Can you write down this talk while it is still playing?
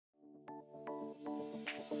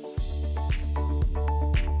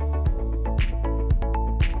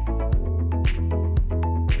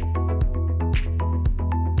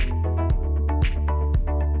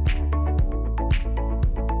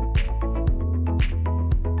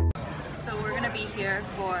be here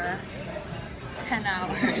for 10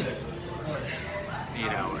 hours.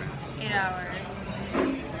 8 hours. 8 hours.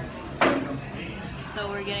 So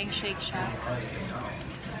we're getting Shake Shack. I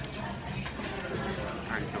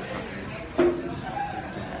already feel tired. This is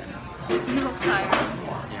bad. You look tired.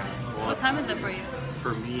 Yeah. Well, What time is it for you?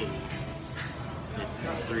 For me,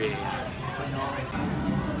 it's 3 a.m.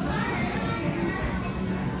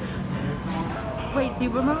 Wait, do you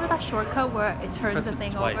remember that shortcut where it turns Press the it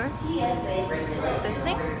thing twice. over? This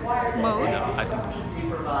thing? Mode? No, I think.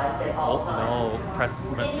 Oh no! Press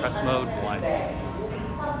mode once.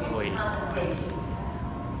 Wait.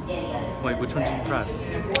 Wait, which one did you press?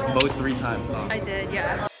 Mode 3 times, huh? I did,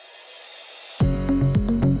 yeah.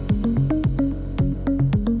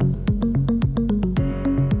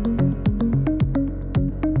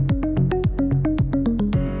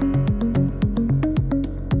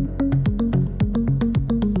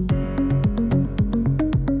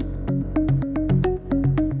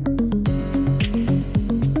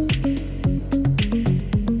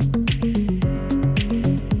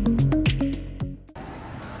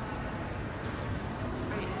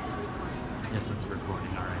 Yes, it's recording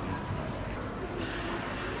already.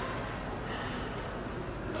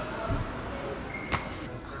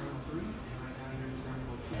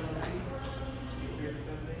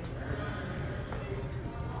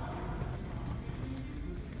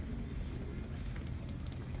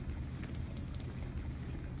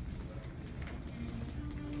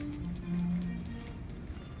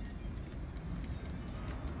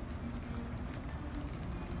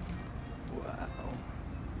 Wow.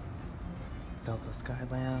 Delta Sky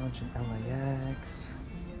Lounge in LAX.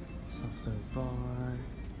 Subso Bar.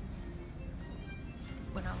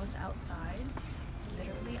 When I was outside,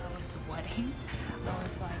 literally I was sweating. I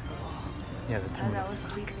was like, oh, Yeah, the as I terminal was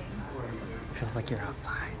suck. sleeping. Feels like you're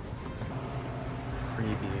outside. Free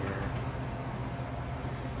beer.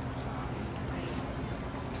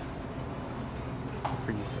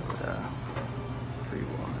 Free soda. Free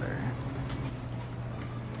water.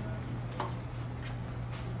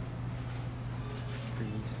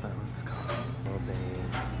 Free Starbucks coffee. No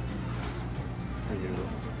days. Free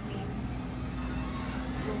This means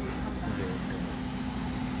when we come back.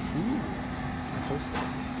 Ooh, a toaster.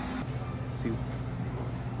 Soup.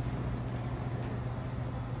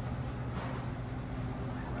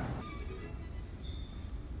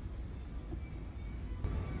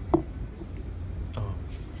 Oh,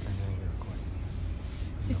 I know you're recording.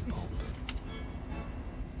 It's the pulp.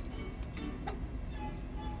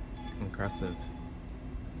 Impressive.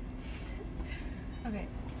 Okay,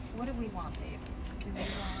 what do we want, babe? Do we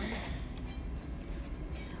want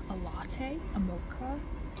a latte, a mocha,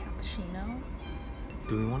 cappuccino?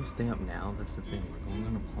 Do we want to stay up now? That's the thing. We're going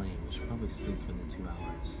on a plane. We should probably sleep for the 2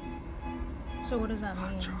 hours. So what does that mean?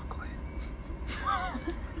 Hot chocolate.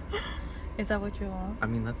 Is that what you want? I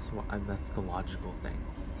mean, that's the logical thing.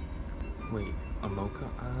 Wait, a mocha?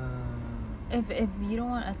 If you don't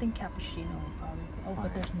want, I think cappuccino probably. Oh, Fine.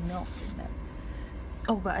 but there's milk in there.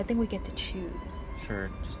 Oh, but I think we get to choose. Sure.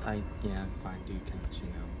 Yeah, fine. Do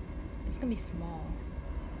cappuccino. It's gonna be small.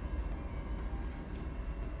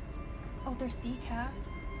 Oh, there's decaf.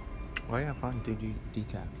 Oh yeah, fine. Do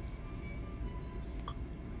decaf.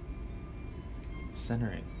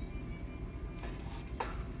 Center it.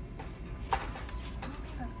 That's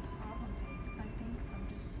the problem. I think I'm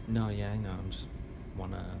just. No, yeah, I know. I'm just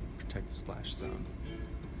wanna protect the splash zone.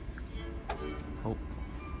 Oh.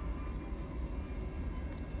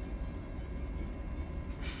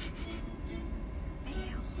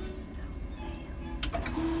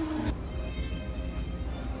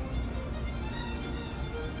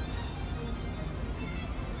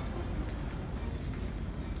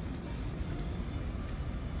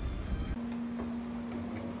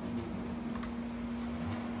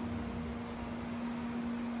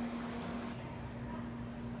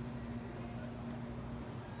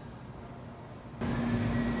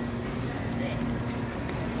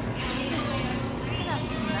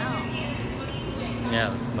 Yeah,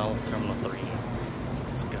 the smell of Terminal 3 is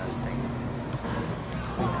disgusting.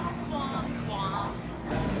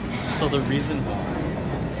 So the reason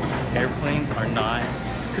why airplanes are not,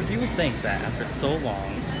 because you would think that after so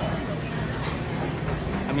long,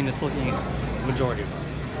 I mean it's looking at the majority of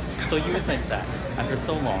us, so you would think that after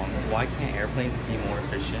so long, why can't airplanes be more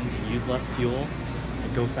efficient, use less fuel,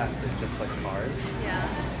 and go faster just like cars? Yeah.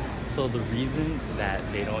 So the reason that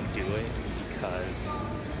they don't do it is because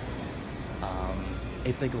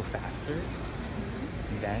if they go faster,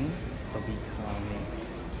 then they'll become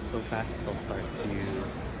so fast they'll start to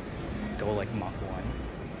go like Mach 1,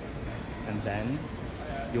 and then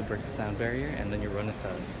you'll break the sound barrier and then you'll run into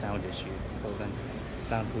sound issues. So then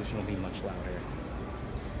sound pollution will be much louder.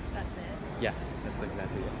 That's it. Yeah, that's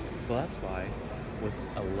exactly it. So that's why with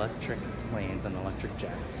electric planes and electric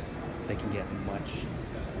jets, they can get much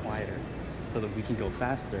quieter so that we can go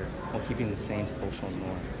faster while keeping the same social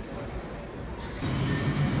norms.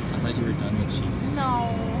 I thought you were done with cheese.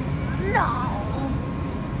 No, no.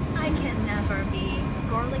 I can never be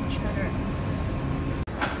garlic cheddar.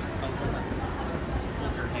 Also,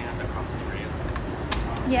 hold your hand across the rail.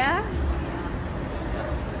 Yeah?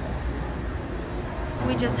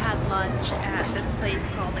 We just had lunch at this place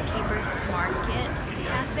called the Capers Market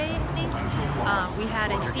Cafe, I think. We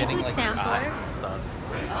had a seafood sampler. And stuff.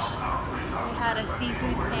 We had a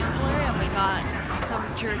seafood sampler and we got some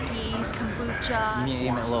jerkies, kombucha, You need to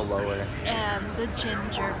aim it a little lower. and the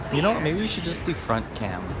ginger beer. You know what? Maybe we should just do front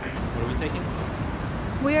cam. What are we taking?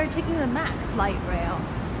 We are taking the Max light rail.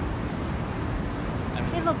 I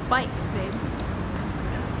mean, They look bikes, babe.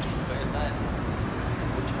 but is that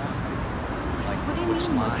which one? Like What do you which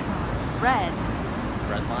mean? line? Red.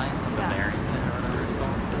 Red line to the Yeah. Barrington or whatever it's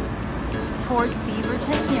called. Towards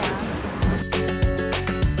Beaverton, yeah.